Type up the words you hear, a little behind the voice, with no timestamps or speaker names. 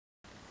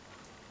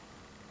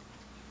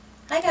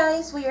Hi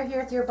guys, we are here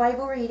with your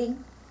Bible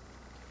reading.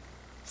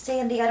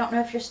 Sandy, I don't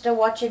know if you're still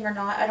watching or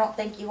not. I don't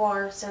think you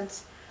are,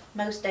 since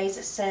most days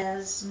it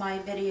says my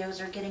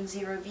videos are getting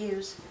 0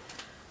 views.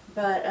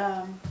 But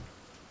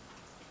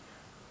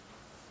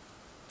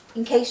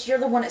in case you're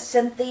the one that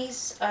sent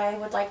these, I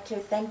would like to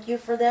thank you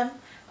for them.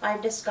 I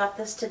just got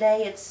this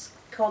today. It's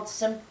called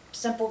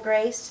Simple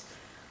Grace,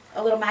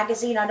 a little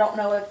magazine. I don't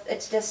know if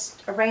it's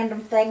just a random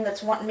thing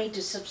that's wanting me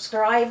to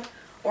subscribe,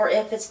 or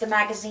if it's the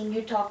magazine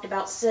you talked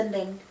about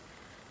sending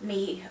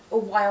me a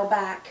while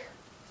back,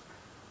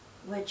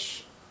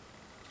 which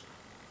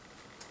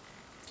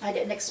I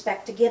didn't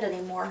expect to get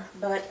anymore.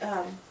 But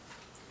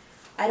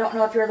I don't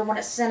know if you're the one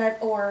that sent it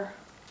or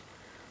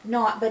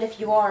not, but if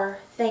you are,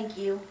 thank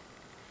you.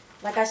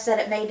 Like I said,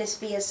 it may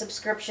just be a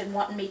subscription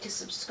wanting me to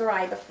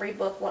subscribe, a free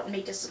book wanting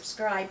me to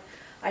subscribe.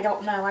 I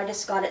don't know. I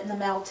just got it in the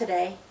mail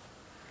today.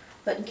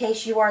 But in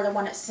case you are the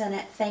one that sent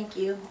it, thank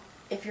you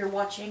if you're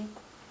watching.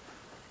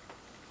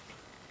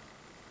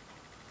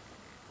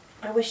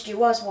 I wished you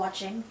was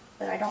watching,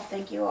 but I don't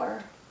think you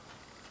are.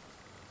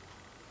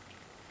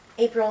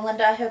 April and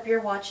Linda, I hope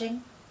you're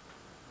watching.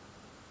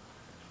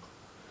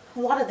 A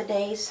lot of the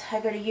days I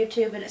go to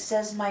YouTube and it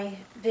says my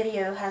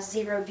video has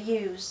 0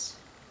 views.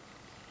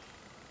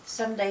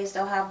 Some days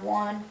they'll have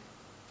 1.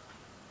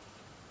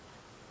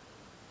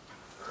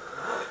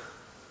 It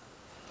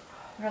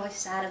really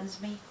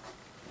saddens me.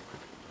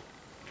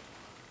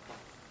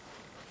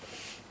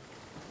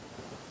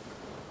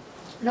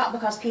 Not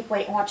because people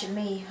ain't watching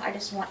me. I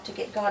just want to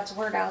get God's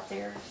word out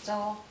there. That's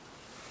all.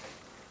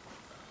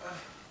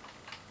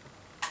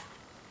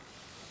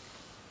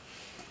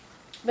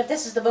 But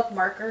this is the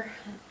bookmark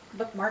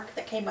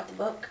that came with the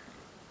book.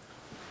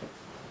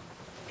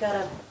 Got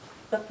a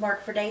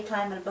bookmark for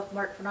daytime and a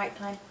bookmark for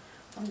nighttime.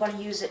 I'm going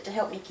to use it to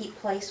help me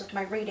keep pace with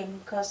my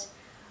reading, because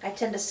I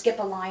tend to skip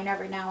a line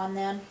every now and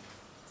then.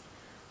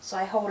 So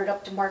I hold it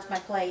up to mark my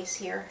place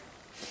here.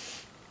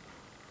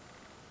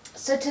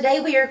 So today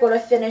we are going to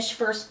finish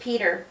 1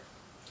 Peter,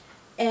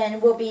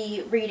 and we'll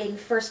be reading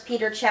 1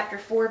 Peter chapter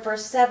 4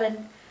 verse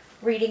 7,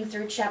 reading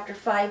through chapter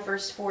 5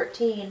 verse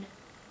 14.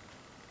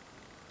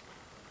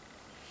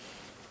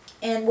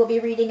 And we'll be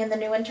reading in the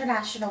New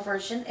International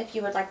Version if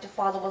you would like to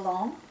follow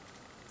along,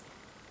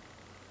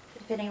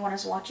 if anyone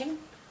is watching.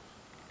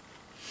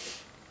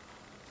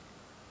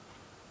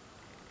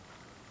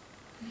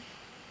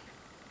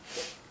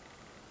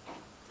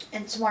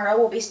 And tomorrow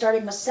we'll be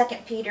starting with 2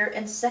 Peter,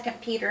 and 2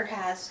 Peter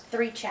has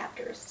 3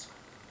 chapters.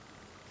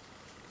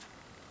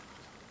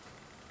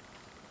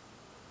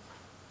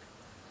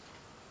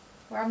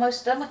 We're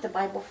almost done with the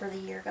Bible for the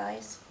year,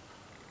 guys.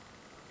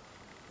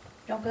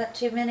 Don't got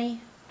too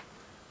many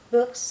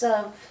books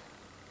of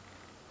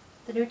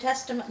the New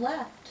Testament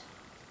left.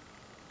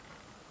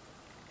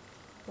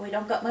 We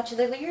don't got much of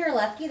the year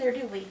left either,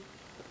 do we?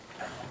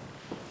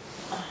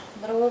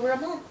 A little over a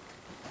month.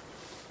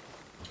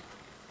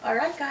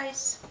 Alright,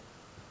 guys.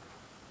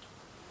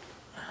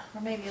 Or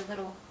maybe a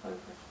little over.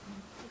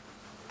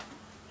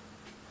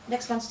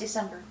 Next month's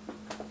December.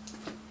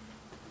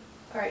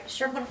 Alright,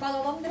 Sherm going to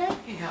follow along today?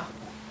 Yeah.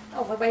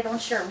 Oh, we're waiting on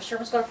Sherm.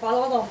 Sherm's going to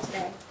follow along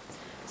today.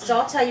 So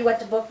I'll tell you what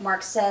the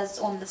bookmark says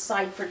on the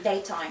side for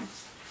daytime.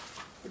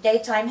 The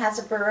daytime has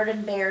a bird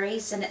and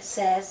berries, and it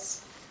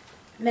says,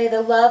 "May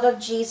the love of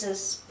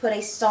Jesus put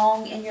a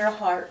song in your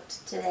heart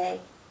today."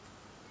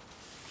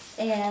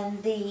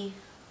 And the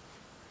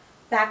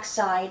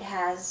backside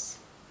has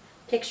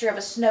a picture of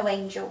a snow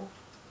angel.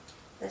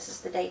 This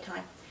is the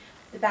daytime.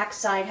 The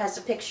backside has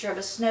a picture of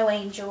a snow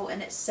angel,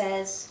 and it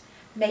says,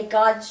 "May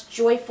God's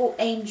joyful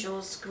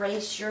angels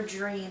grace your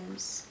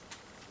dreams."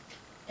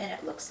 And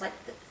it looks like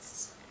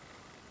this.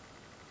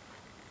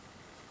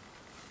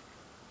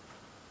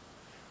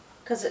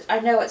 Because I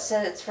know it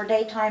says it's for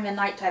daytime and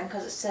nighttime,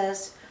 because it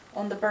says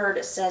on the bird,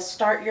 it says,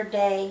 "Start your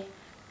day,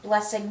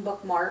 blessing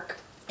bookmark."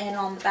 And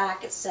on the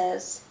back it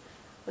says,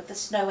 with the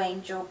snow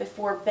angel,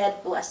 "Before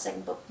bed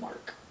blessing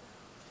bookmark."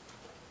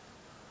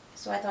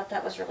 So I thought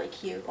that was really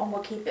cute. And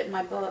we'll keep it in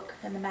my book,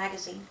 in the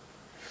magazine.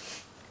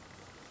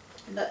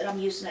 But I'm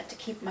using it to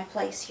keep my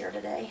place here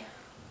today.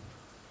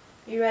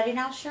 You ready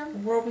now,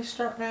 Sherm? Where are we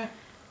starting at?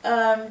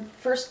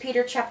 1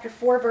 Peter chapter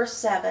 4 verse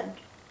 7.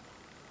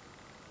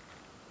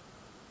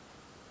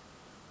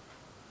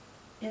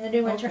 In the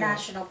New Okay.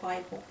 International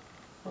Bible.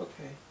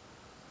 Okay.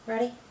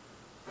 Ready?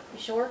 You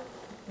sure?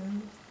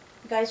 Mm-hmm.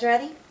 You guys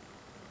ready?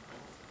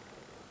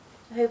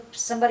 I hope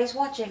somebody's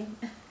watching.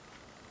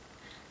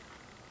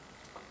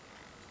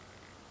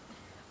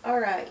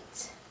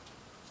 Alright.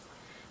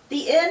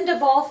 "The end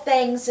of all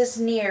things is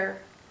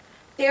near.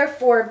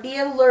 Therefore be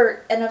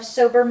alert and of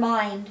sober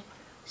mind,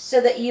 so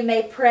that you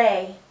may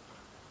pray.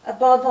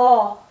 Above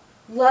all,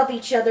 love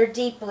each other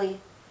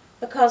deeply,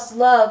 because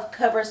love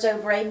covers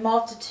over a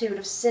multitude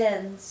of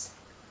sins.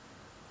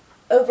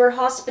 Over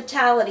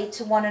hospitality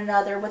to one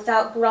another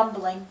without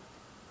grumbling.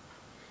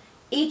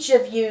 Each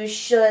of you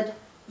should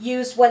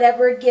use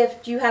whatever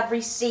gift you have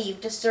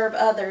received to serve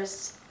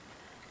others,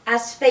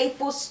 as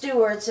faithful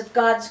stewards of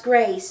God's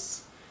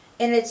grace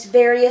in its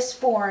various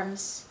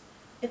forms.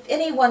 If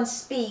anyone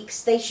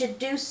speaks, they should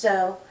do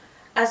so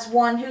as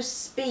one who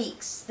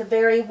speaks the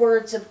very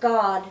words of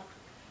God.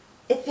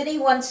 If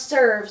anyone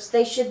serves,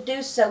 they should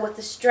do so with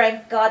the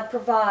strength God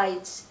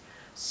provides,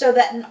 so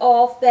that in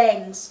all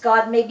things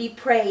God may be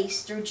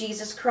praised through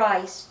Jesus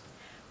Christ.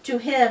 To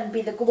him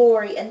be the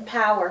glory and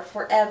power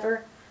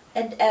forever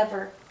and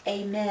ever.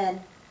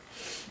 Amen.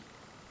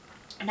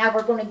 Now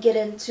we're going to get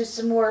into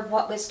some more of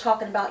what we was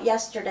talking about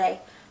yesterday,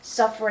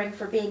 suffering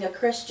for being a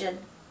Christian.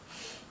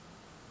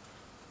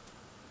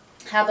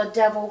 How the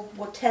devil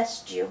will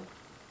test you.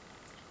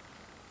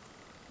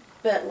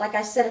 But like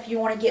I said, if you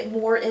want to get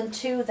more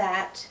into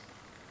that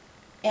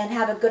and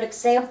have a good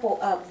example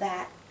of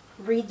that,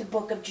 read the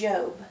book of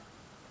Job.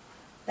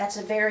 That's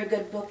a very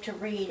good book to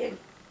read,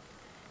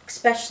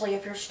 especially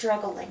if you're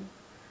struggling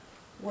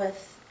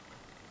with,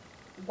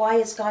 why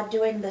is God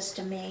doing this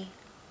to me?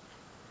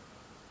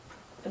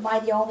 Am I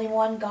the only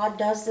one God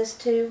does this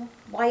to?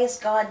 Why is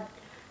God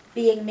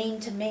being mean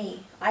to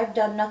me? I've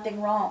done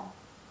nothing wrong.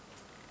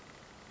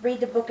 Read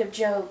the book of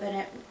Job, and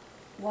it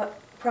will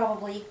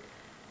probably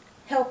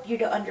help you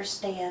to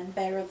understand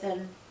better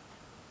than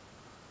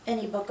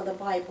any book of the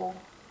Bible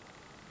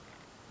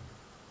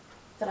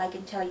that I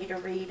can tell you to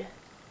read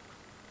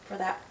for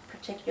that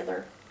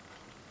particular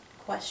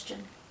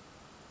question.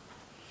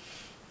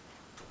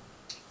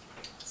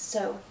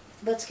 So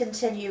let's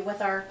continue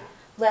with our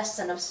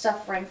lesson of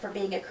suffering for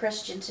being a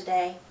Christian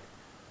today.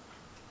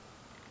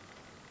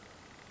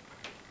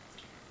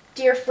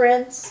 Dear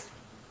friends,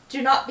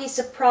 do not be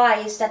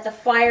surprised at the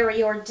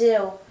fiery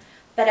ordeal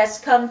that has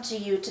come to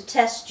you to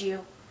test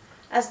you,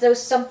 as though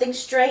something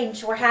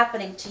strange were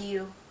happening to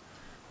you.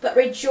 But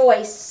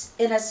rejoice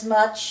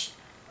inasmuch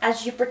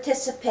as you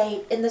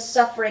participate in the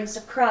sufferings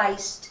of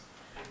Christ,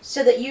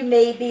 so that you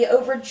may be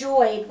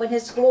overjoyed when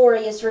his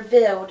glory is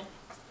revealed.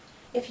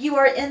 If you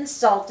are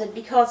insulted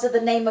because of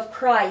the name of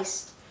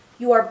Christ,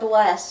 you are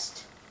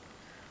blessed,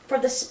 for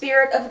the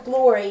Spirit of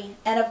glory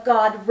and of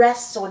God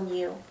rests on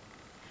you.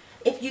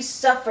 If you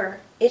suffer,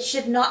 it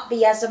should not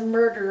be as a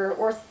murderer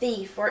or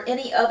thief or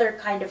any other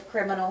kind of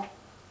criminal,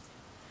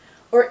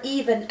 or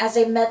even as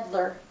a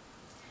meddler.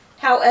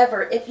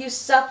 However, if you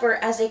suffer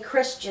as a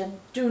Christian,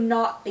 do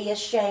not be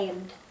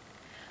ashamed,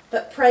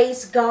 but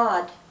praise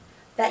God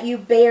that you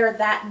bear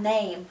that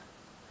name.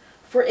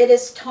 For it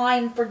is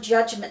time for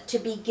judgment to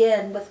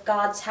begin with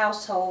God's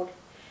household.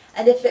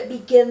 And if it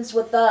begins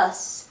with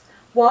us,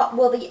 what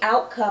will the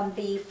outcome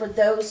be for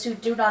those who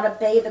do not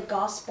obey the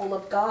gospel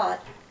of God?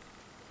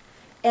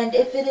 And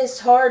if it is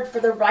hard for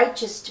the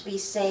righteous to be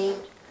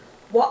saved,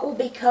 what will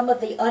become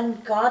of the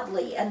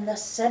ungodly and the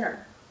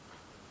sinner?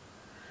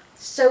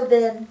 So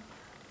then,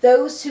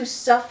 those who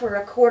suffer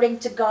according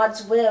to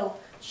God's will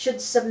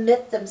should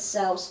submit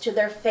themselves to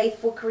their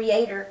faithful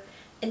Creator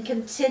and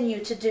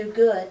continue to do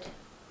good.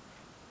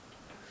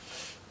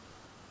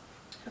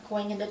 We're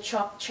going into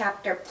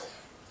chapter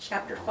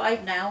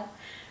 5 now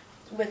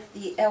with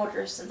the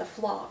elders and the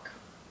flock.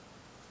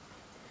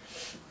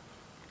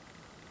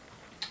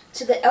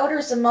 To the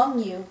elders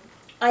among you,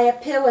 I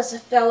appeal as a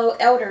fellow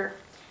elder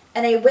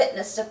and a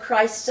witness of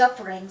Christ's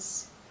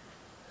sufferings,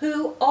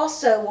 who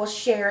also will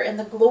share in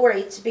the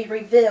glory to be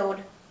revealed.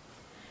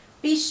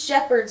 Be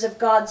shepherds of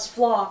God's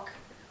flock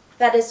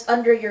that is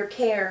under your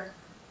care,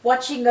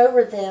 watching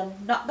over them,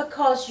 not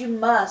because you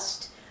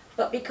must,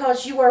 but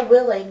because you are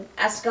willing,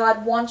 as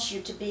God wants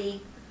you to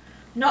be,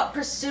 not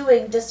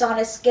pursuing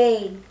dishonest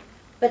gain,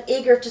 but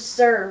eager to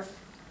serve,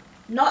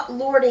 not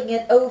lording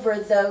it over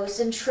those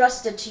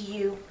entrusted to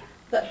you,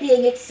 but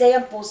being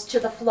examples to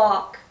the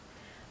flock.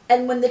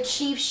 And when the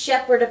chief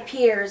shepherd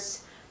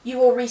appears, you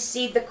will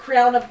receive the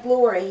crown of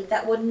glory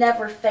that will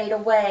never fade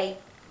away.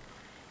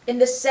 In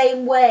the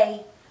same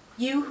way,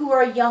 you who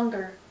are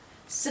younger,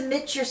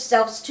 submit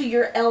yourselves to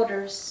your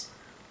elders.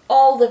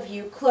 All of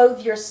you clothe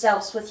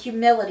yourselves with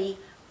humility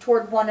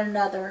toward one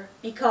another,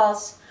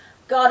 because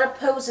God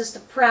opposes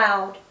the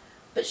proud,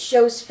 but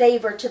shows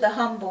favor to the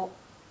humble.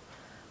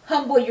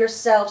 Humble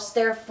yourselves,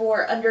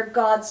 therefore, under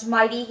God's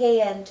mighty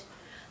hand,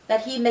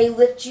 that he may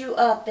lift you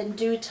up in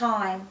due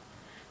time.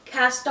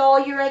 Cast all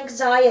your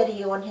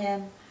anxiety on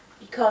him,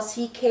 because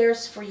he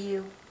cares for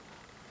you.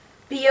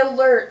 Be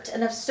alert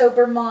and of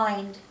sober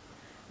mind.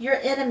 Your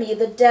enemy,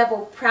 the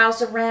devil,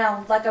 prowls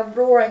around like a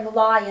roaring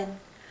lion,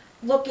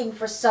 looking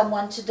for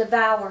someone to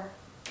devour.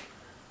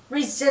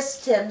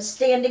 Resist him,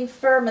 standing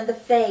firm in the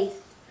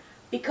faith,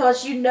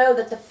 because you know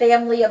that the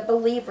family of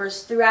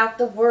believers throughout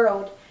the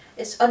world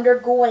is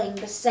undergoing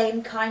the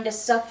same kind of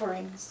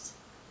sufferings.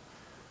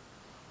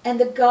 And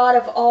the God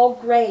of all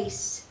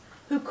grace,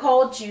 who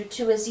called you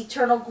to his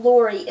eternal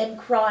glory in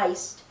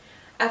Christ,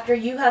 after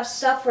you have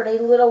suffered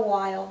a little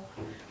while,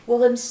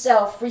 will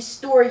himself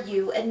restore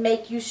you and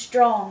make you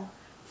strong,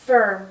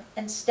 firm,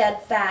 and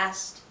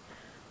steadfast.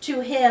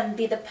 To him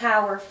be the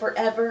power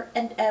forever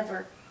and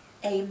ever.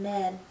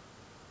 Amen.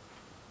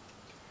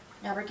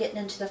 Now we're getting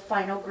into the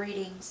final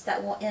greetings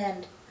that will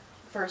end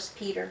 1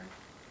 Peter.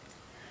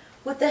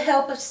 With the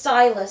help of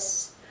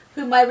Silas,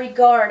 whom I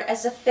regard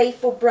as a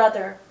faithful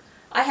brother,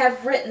 I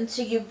have written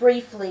to you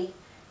briefly,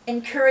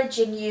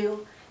 encouraging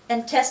you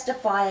and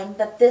testifying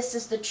that this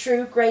is the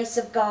true grace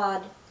of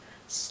God.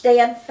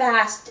 Stand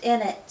fast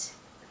in it.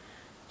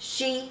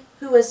 She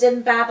who is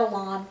in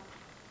Babylon,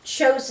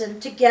 chosen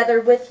together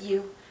with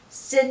you,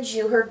 sends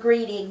you her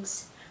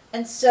greetings,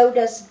 and so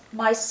does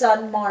my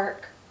son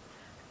Mark.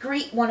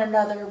 Greet one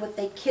another with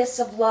a kiss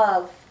of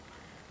love.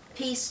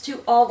 Peace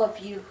to all of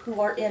you who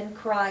are in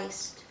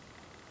Christ.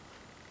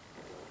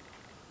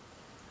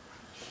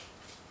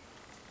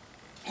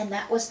 And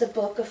that was the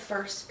book of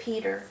 1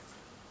 Peter.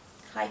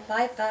 High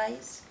five,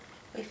 guys.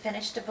 We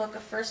finished the book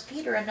of 1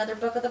 Peter, another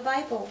book of the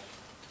Bible.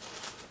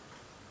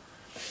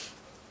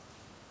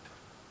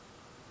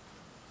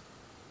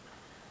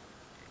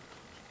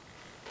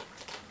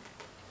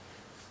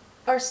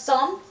 Our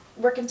psalm,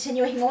 we're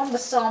continuing on with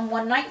Psalm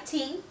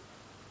 119,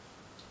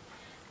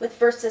 with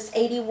verses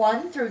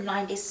 81 through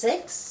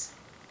 96.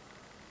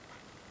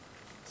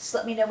 Just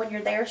let me know when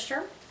you're there,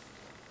 sure.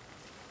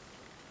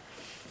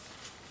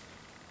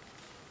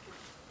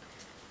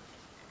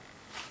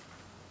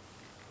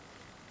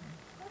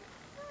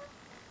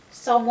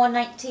 Psalm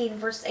 119,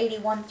 verse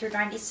 81 through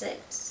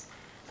 96.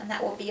 And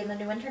that will be in the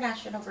New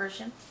International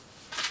Version.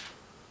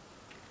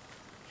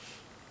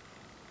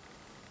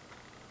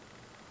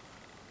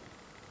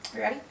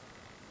 You ready?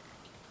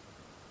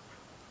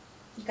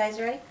 You guys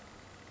ready?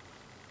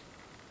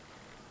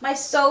 My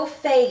soul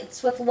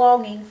faints with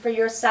longing for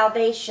your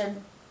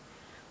salvation,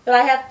 but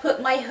I have put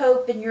my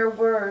hope in your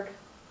word.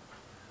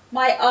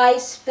 My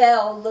eyes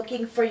fell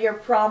looking for your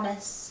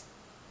promise.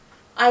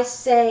 I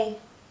say,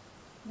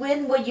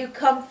 when will you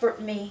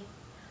comfort me?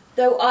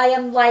 Though I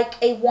am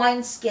like a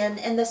wineskin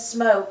in the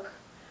smoke,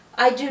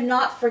 I do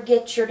not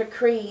forget your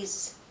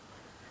decrees.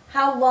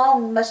 How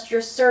long must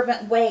your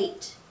servant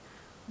wait?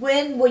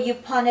 When will you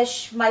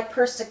punish my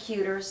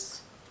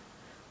persecutors?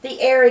 The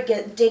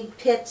arrogant dig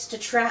pits to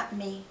trap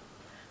me,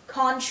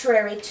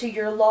 contrary to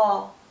your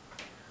law.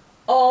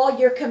 All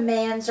your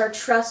commands are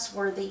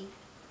trustworthy.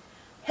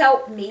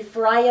 Help me,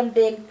 for I am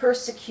being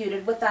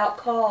persecuted without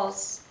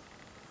cause.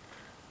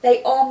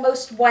 They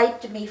almost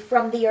wiped me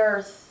from the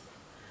earth,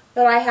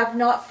 but I have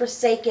not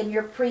forsaken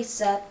your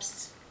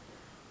precepts.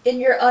 In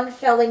your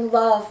unfailing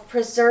love,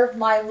 preserve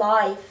my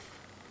life,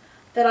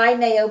 that I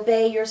may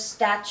obey your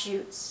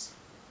statutes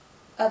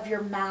of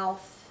your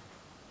mouth.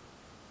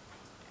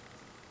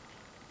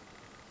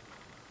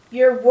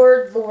 Your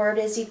word, Lord,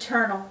 is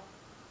eternal.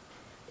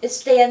 It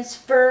stands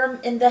firm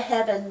in the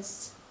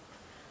heavens.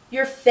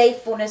 Your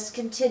faithfulness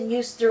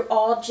continues through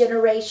all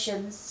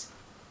generations.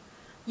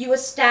 You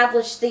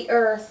establish the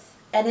earth,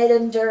 and it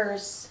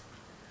endures.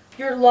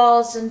 Your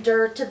laws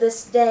endure to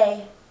this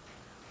day,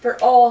 for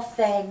all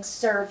things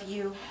serve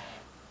you.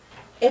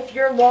 If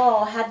your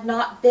law had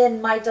not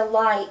been my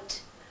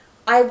delight,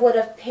 I would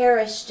have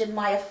perished in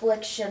my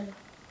affliction.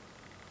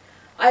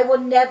 I will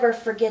never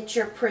forget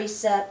your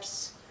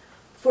precepts,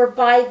 for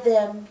by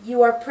them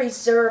you are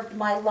preserved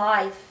my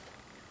life.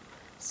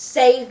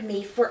 Save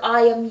me, for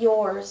I am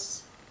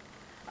yours.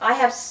 I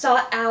have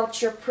sought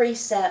out your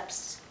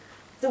precepts.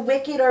 The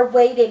wicked are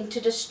waiting to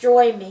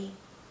destroy me,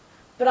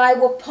 but I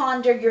will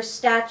ponder your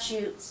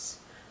statutes.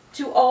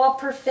 To all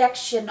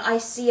perfection I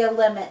see a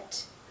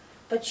limit,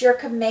 but your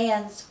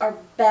commands are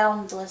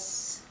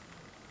boundless.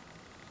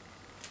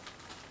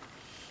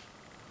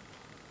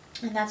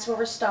 And that's where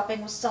we're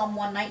stopping with Psalm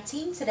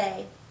 119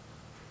 today.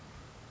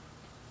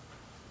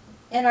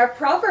 And our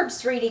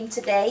Proverbs reading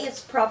today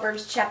is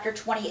Proverbs chapter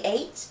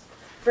 28,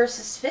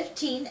 verses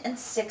 15 and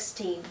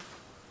 16.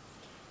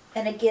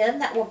 And again,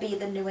 that will be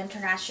the New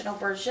International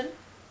Version.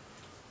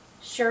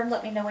 Sherm,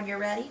 let me know when you're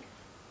ready.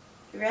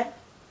 You ready?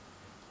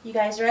 You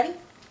guys ready?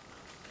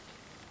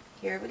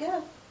 Here we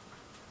go.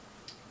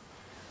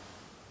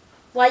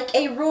 Like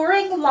a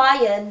roaring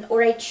lion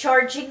or a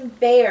charging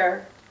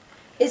bear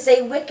is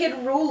a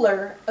wicked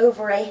ruler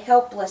over a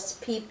helpless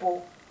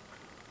people.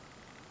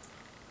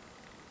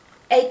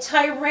 A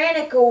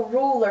tyrannical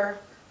ruler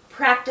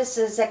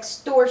practices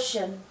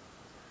extortion,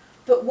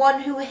 but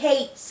one who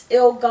hates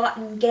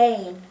ill-gotten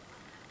gain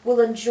will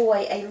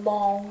enjoy a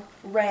long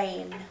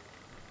reign.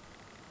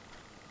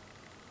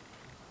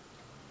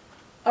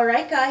 All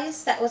right,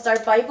 guys, that was our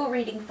Bible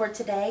reading for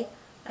today.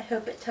 I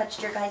hope it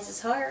touched your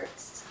guys'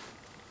 hearts.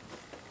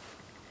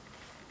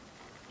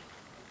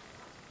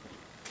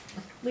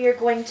 We are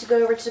going to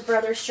go over to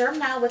Brother Sherm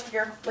now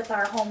with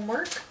our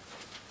homework.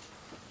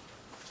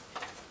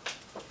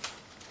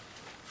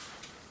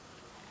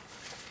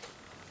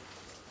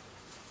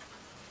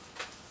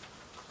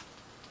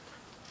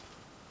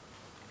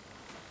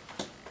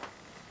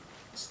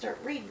 Start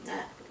reading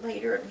that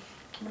later, and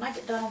when I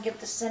get done, I'll give it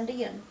to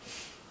Cindy, and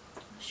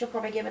she'll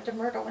probably give it to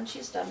Myrtle when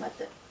she's done with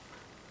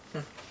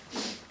it.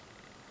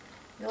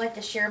 We like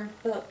to share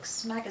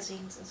books,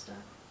 magazines, and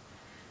stuff.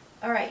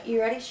 All right,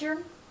 you ready,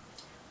 Sherm?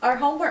 Our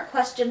homework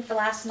question for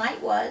last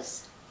night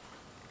was,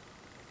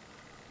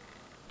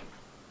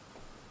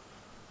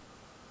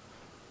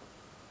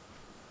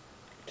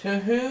 to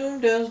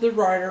whom does the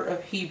writer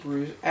of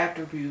Hebrews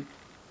attribute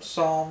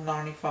Psalm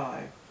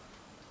 95?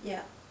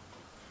 Yeah.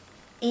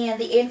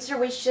 And the answer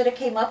we should have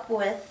came up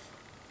with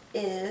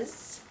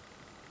is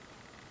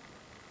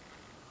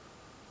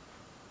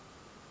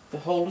The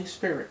Holy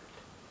Spirit.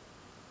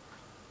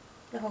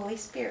 The Holy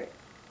Spirit.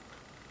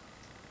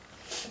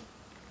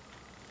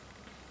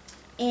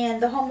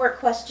 And the homework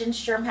question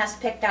Sherm has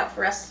picked out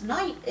for us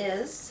tonight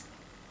is,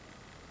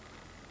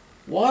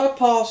 what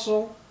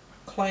apostle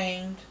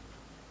claimed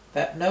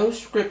that no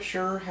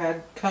scripture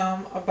had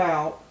come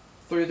about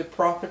through the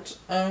prophet's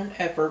own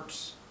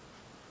efforts,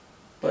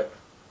 but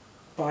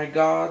by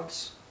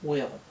God's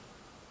will?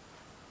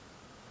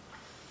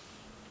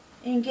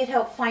 you can get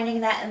help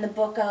finding that in the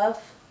book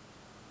of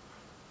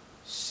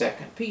 2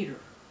 Peter.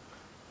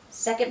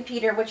 2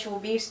 Peter, which we'll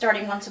be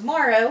starting on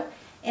tomorrow.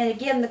 And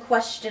again, the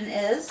question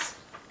is,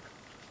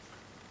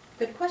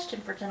 good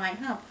question for tonight,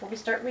 huh? Before we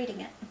start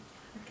reading it.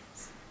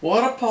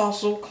 What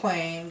apostle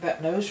claimed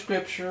that no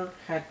scripture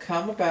had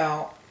come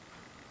about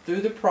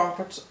through the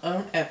prophet's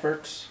own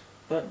efforts,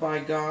 but by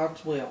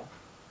God's will?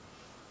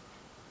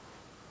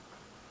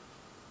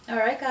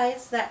 Alright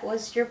guys, that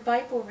was your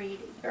Bible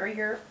reading, or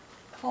your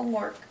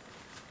homework.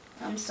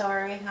 I'm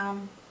sorry,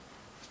 I'm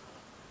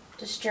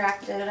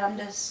distracted.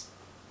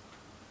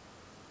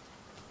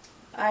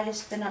 I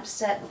just been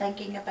upset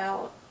thinking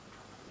about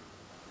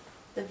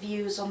the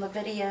views on the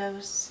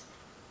videos.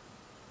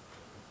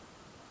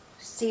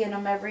 Seeing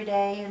them every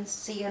day and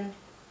seeing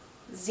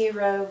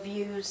 0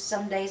 views.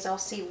 Some days I'll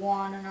see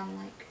 1 and I'm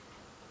like,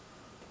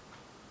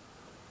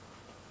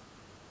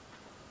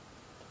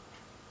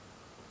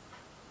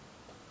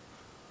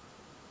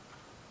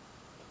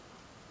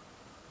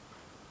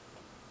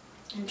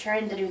 I'm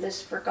trying to do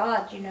this for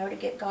God, you know, to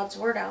get God's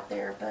word out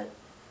there,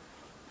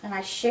 and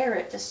I share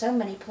it to so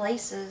many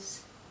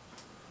places.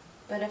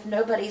 But if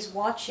nobody's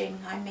watching,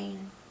 I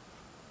mean,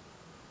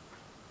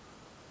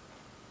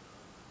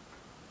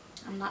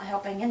 I'm not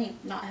helping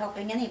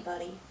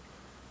anybody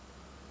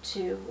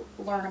to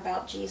learn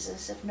about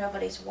Jesus if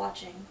nobody's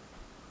watching.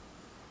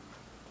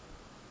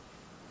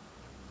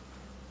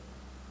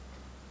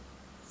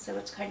 So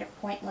it's kind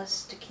of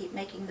pointless to keep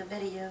making the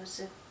videos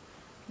if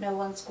no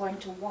one's going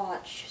to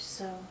watch.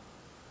 So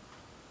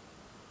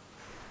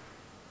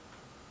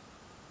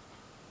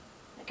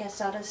I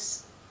guess I'll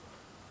just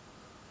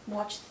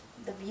watch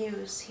the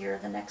views here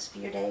the next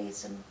few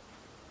days and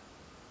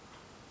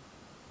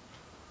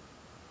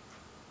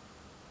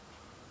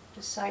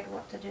decide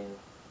what to do.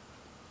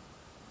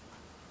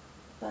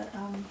 But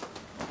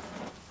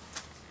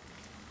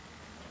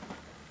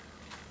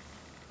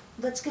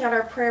let's get out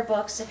our prayer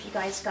books if you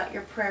guys got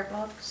your prayer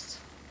books.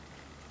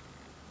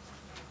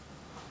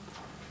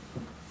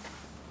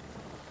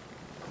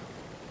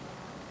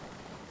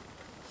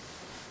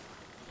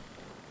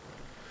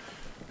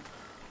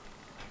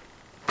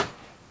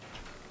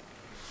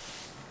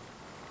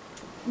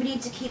 We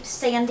need to keep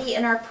Sandy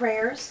in our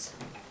prayers.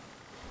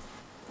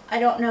 I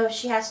don't know if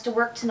she has to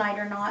work tonight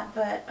or not,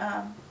 but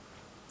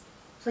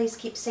please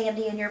keep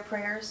Sandy in your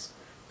prayers,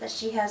 that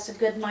she has a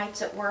good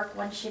nights at work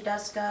when she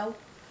does go.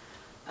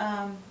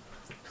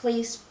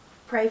 Please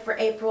pray for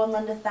April and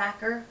Linda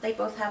Thacker. They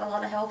both have a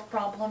lot of health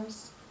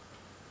problems.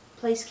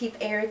 Please keep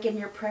Eric in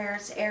your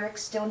prayers. Eric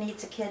still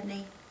needs a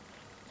kidney.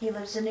 He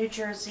lives in New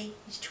Jersey.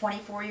 He's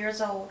 24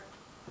 years old.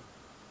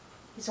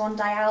 He's on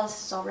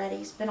dialysis already.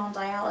 He's been on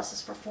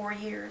dialysis for 4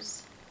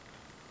 years.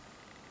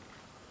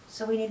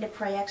 So we need to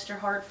pray extra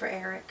hard for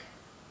Eric.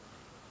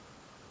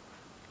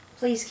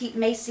 Please keep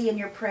Macy in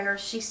your prayers.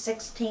 She's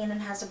 16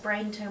 and has a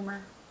brain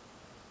tumor.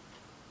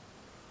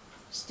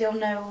 Still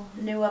no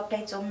new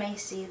updates on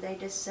Macy. They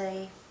just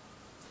say,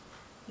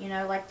 you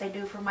know, like they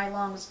do for my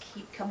lungs,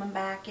 keep coming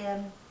back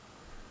in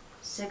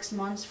 6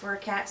 months for a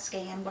CAT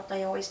scan, what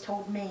they always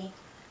told me.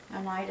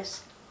 And I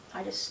just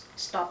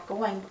stopped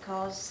going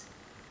because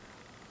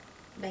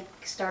they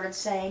started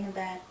saying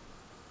that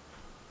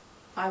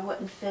I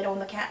wouldn't fit on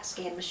the CAT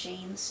scan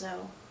machine,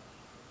 so.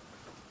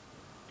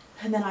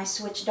 And then I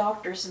switched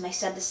doctors and they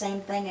said the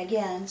same thing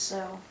again,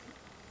 so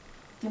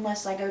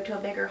unless I go to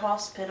a bigger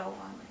hospital,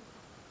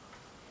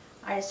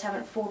 I just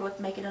haven't fooled with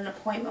making an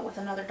appointment with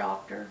another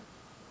doctor.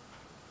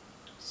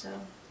 So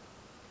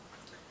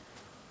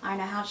I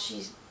know how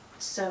she's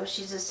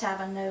just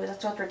having those,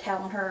 that's what they're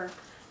telling her,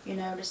 you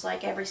know, just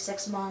like every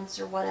 6 months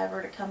or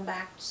whatever to come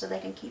back so they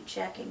can keep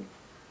checking.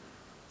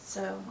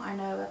 So I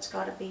know that's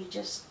got to be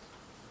just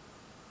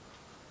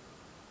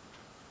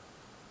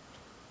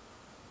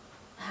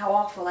how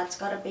awful that's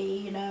got to be,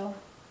 you know,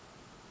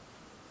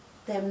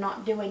 them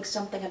not doing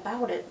something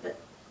about it, but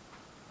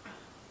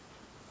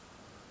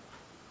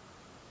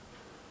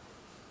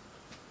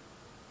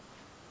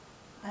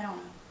I don't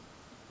know.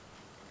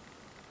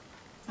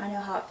 I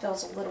know how it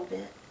feels a little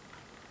bit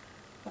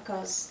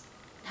because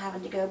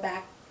having to go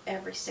back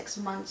every 6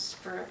 months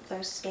for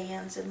those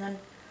scans, and then,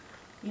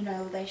 you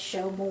know, they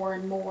show more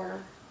and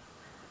more,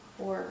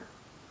 or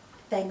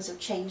things have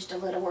changed a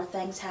little, or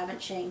things haven't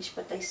changed,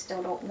 but they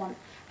still don't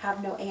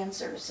have no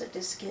answers. It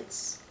just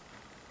gets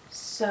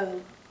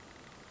so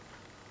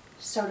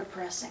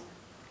depressing.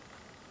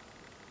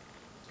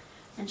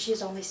 And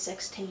she's only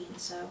 16,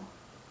 so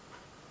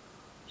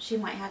she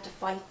might have to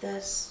fight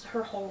this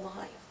her whole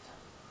life,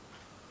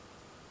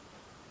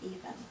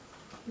 even.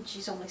 And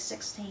she's only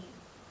 16.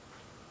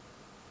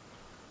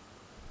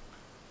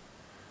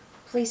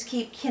 Please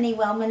keep Kenny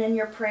Wellman in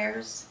your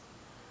prayers.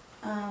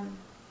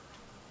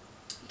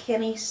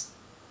 Kenny,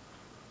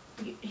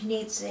 he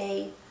needs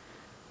a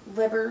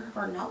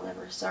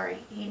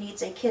he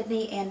needs a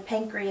kidney and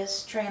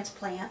pancreas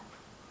transplant.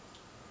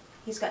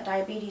 He's got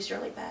diabetes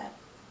really bad.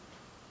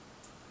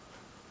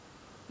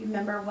 You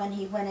remember when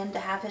he went in to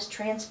have his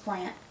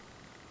transplant,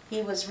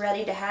 he was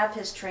ready to have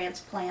his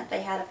transplant.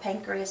 They had a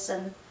pancreas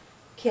and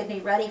kidney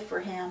ready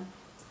for him,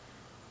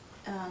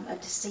 a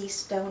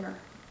deceased donor.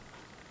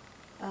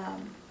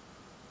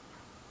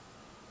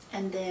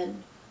 And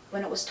then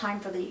when it was time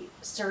for the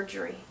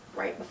surgery,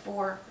 right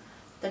before,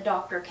 the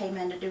doctor came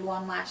in to do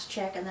one last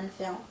check and then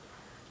found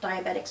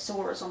diabetic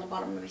sores on the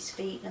bottom of his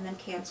feet and then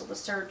canceled the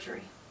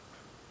surgery.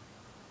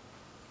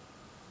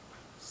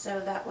 So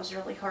that was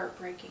really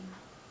heartbreaking.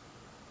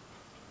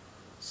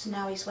 So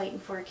now he's waiting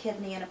for a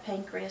kidney and a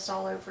pancreas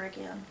all over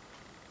again.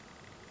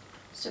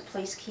 So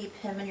please keep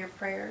him in your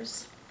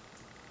prayers.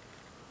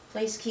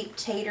 Please keep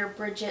Tater,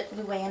 Bridget,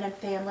 Luann, and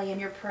family in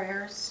your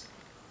prayers.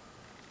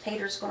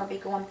 Tater's going to be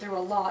going through a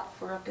lot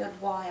for a good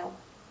while.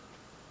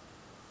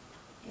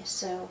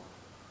 So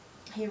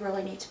he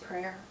really needs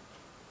prayer.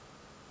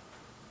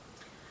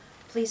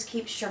 Please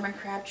keep Sherman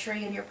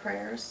Crabtree in your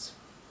prayers.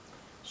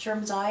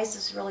 Sherman's eyes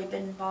has really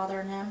been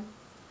bothering him.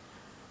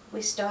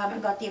 We still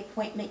haven't got the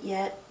appointment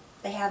yet.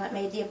 They haven't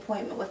made the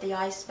appointment with the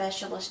eye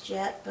specialist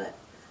yet, but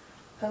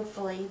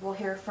hopefully we'll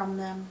hear from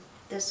them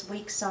this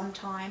week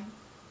sometime.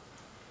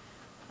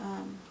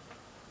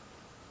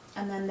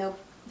 And then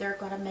they're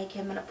going to make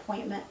him an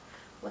appointment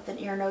with an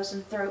ear, nose,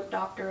 and throat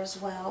doctor as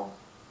well.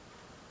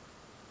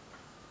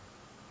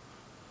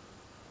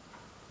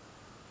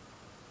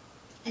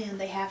 And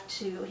he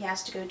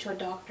has to go to a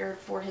doctor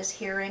for his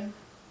hearing.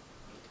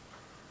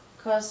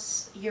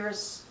 Because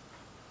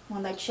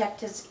when they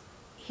checked his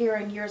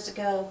hearing years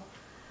ago,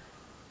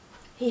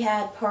 he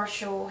had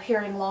partial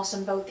hearing loss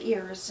in both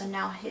ears, and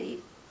now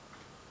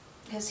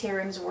his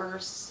hearing's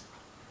worse.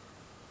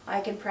 I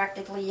can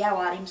practically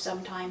yell at him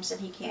sometimes and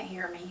he can't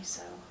hear me,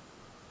 so.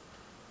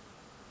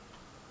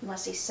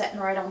 Unless he's sitting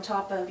right on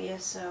top of you,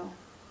 so.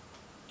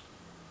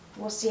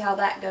 We'll see how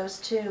that goes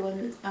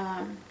too.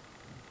 And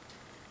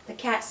the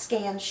CAT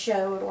scan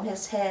showed on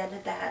his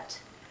head that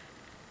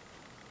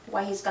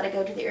why he's got to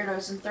go to the ear,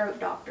 nose, and throat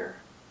doctor.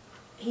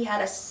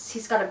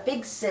 He's got a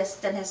big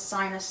cyst in his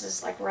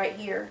sinuses, like right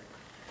here,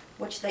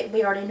 which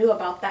we already knew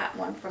about that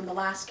one from the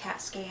last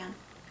CAT scan.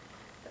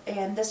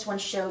 And this one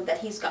showed that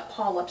he's got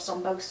polyps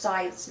on both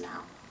sides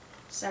now,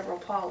 several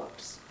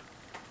polyps.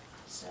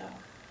 So,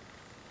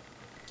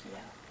 yeah.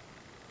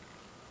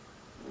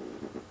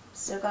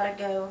 So got to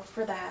go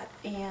for that,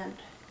 and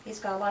he's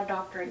got a lot of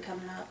doctoring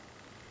coming up,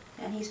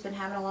 and he's been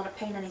having a lot of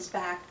pain in his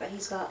back, but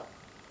he's got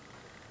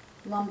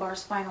lumbar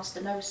spinal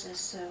stenosis,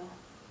 so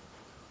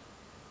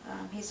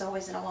he's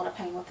always in a lot of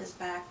pain with his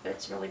back, but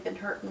it's really been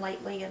hurting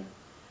lately, and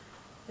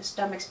his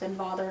stomach's been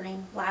bothering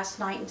him. Last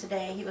night and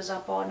today he was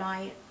up all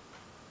night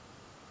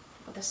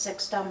with a sick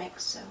stomach,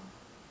 so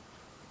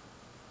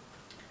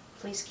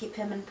please keep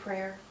him in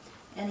prayer.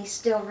 And he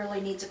still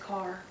really needs a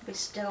car. We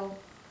still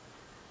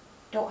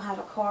don't have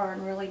a car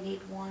and really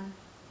need one.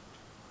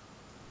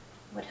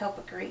 Would help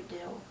a great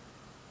deal.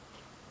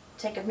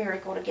 Take a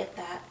miracle to get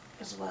that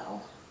as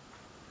well.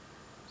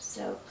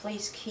 So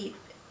please keep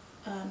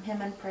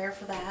him in prayer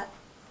for that.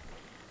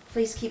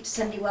 Please keep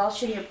Cindy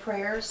Welsh in your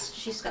prayers.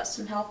 She's got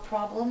some health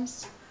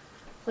problems.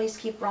 Please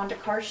keep Rhonda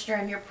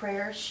Karshner in your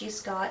prayers. She's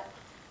got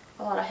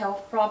a lot of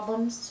health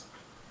problems.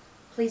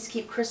 Please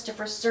keep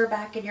Christopher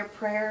Surback in your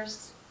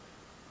prayers.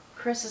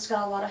 Chris has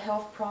got a lot of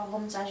health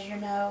problems, as you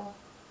know.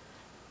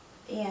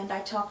 And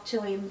I talked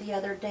to him the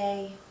other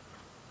day,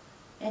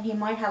 and he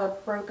might have a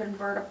broken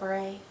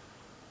vertebrae.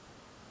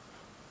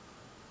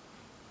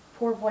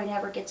 Poor boy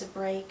never gets a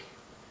break,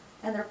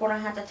 and they're going to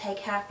have to take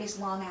half his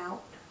lung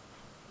out.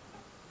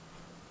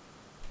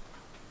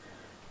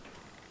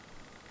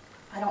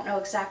 I don't know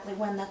exactly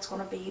when that's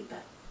going to be,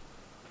 but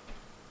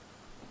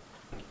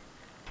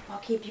I'll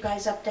keep you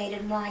guys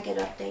updated when I get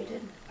updated.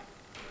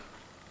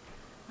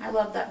 I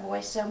love that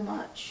boy so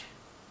much.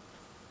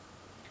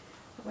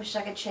 I wish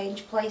I could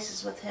change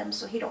places with him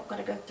so he don't got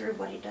to go through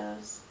what he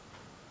does.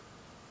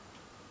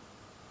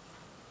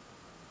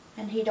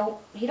 And he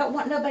don't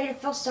want nobody to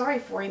feel sorry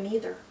for him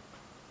either.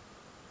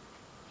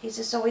 He's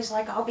just always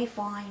like, I'll be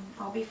fine,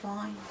 I'll be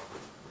fine.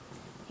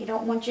 He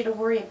don't want you to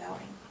worry about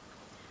him.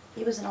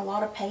 He was in a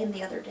lot of pain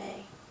the other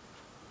day.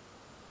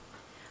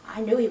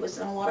 I knew he was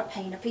in a lot of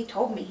pain if he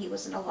told me he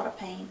was in a lot of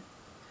pain,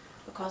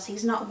 because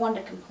he's not one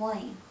to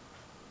complain.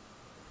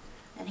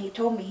 And he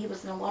told me he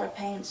was in a lot of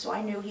pain, so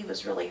I knew he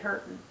was really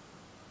hurting.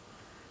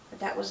 But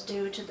that was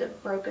due to the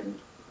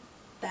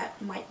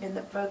that might have been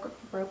the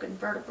broken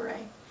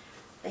vertebrae.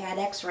 They had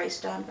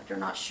x-rays done, but they're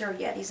not sure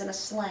yet. He's in a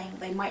sling.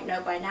 They might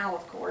know by now,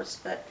 of course,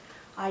 but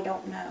I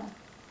don't know.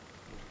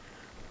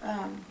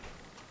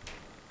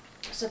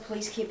 So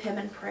please keep him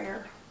in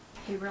prayer.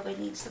 He really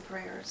needs the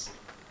prayers.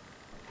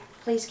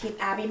 Please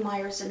keep Abby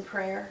Myers in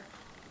prayer.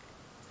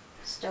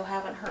 Still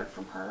haven't heard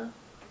from her.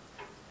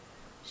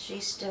 She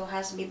still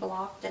has me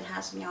blocked and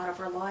has me out of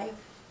her life.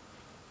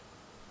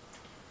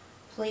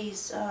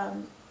 Please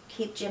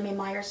keep Jimmy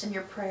Myers in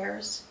your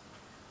prayers.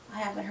 I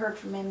haven't heard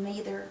from him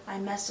either. I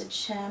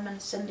messaged him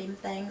and send him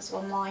things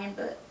online,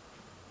 but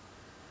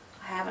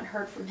I haven't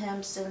heard from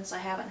him since I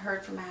haven't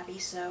heard from Abby,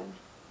 so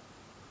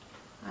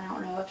I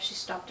don't know if she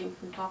stopped him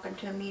from talking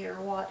to me or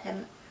what,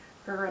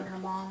 her and her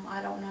mom,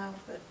 I don't know,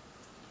 but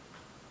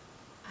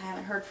I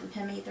haven't heard from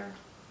him either.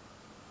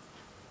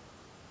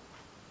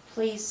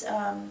 Please,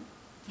 and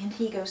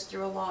he goes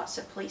through a lot,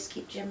 so please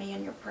keep Jimmy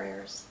in your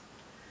prayers.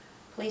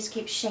 Please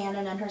keep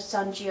Shannon and her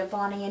son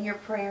Giovanni in your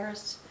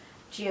prayers.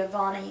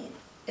 Giovanni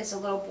is a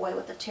little boy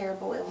with a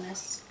terrible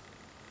illness.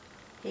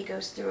 He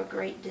goes through a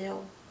great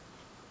deal.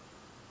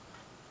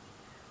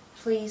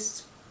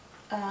 Please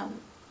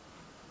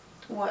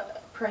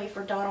pray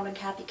for Donald and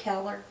Kathy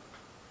Keller,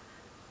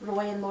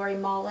 Roy and Lori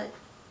Mollett.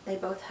 They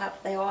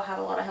all have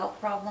a lot of health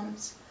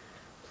problems.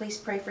 Please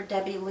pray for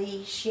Debbie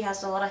Lee. She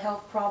has a lot of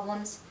health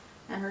problems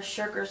and her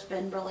sugar's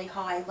been really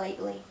high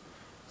lately.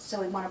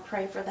 So we want to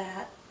pray for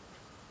that.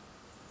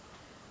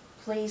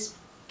 Please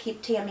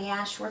keep Tammy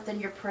Ashworth in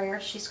your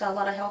prayers. She's got a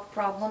lot of health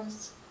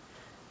problems.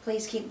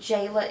 Please keep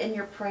Jayla in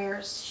your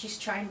prayers. She's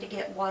trying to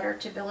get water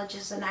to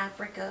villages in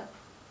Africa.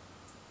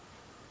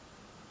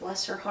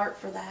 Bless her heart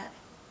for that.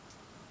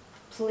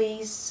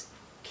 Please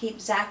keep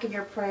Zach in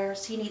your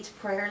prayers. He needs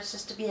prayers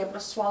just to be able to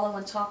swallow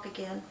and talk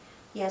again.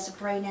 He has a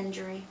brain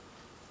injury.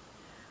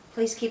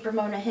 Please keep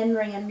Ramona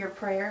Henry in your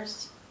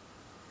prayers.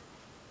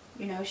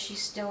 You know,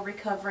 she's still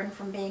recovering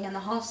from being in the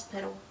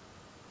hospital,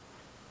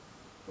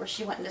 where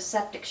she went into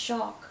septic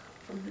shock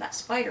from that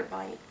spider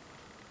bite.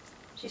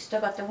 She's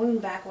still got the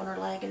wound back on her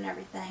leg and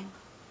everything.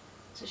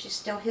 So she's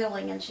still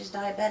healing, and she's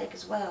diabetic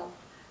as well.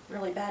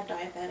 Really bad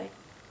diabetic.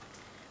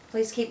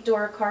 Please keep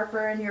Dora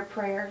Carper in your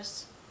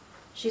prayers.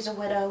 She's a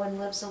widow and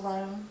lives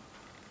alone.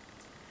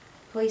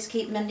 Please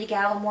keep Mindy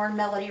Gallimore and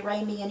Melody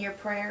Ramey in your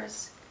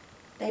prayers.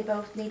 They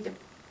both need to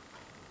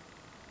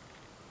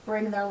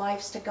bring their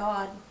lives to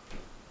God.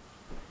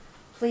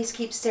 Please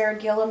keep Sarah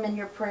Gillum in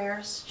your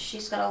prayers.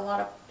 She's got a lot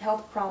of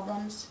health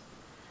problems.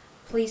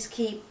 Please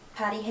keep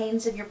Patty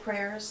Haynes in your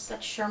prayers.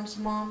 That's Sherm's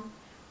mom.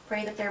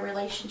 Pray that their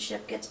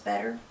relationship gets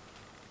better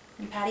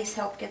and Patty's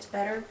health gets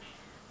better.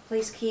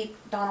 Please keep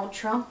Donald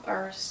Trump,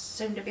 our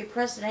soon-to-be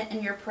president,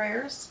 in your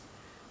prayers,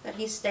 that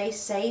he stays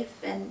safe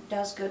and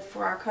does good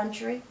for our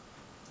country.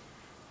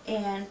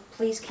 And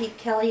please keep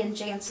Kelly and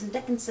Jansen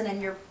Dickinson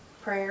in your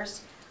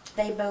prayers.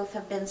 They both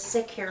have been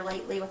sick here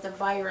lately with a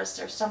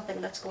virus or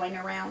something that's going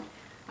around.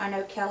 I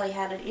know Kelly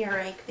had an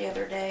earache the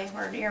other day,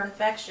 or an ear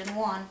infection,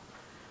 one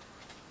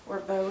or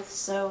both,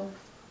 so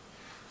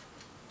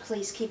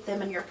please keep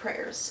them in your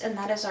prayers. And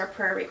that is our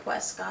prayer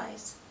request,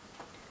 guys.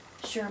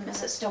 Sherm,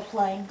 is it still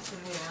playing?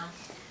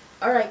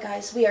 Yeah. Alright,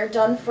 guys, we are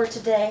done for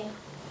today.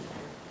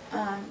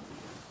 I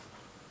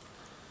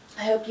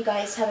hope you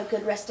guys have a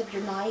good rest of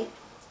your night.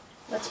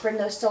 Let's bring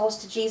those souls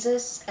to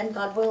Jesus, and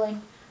God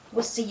willing,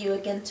 we'll see you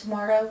again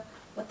tomorrow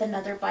with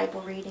another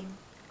Bible reading.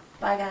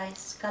 Bye,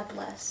 guys. God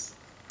bless.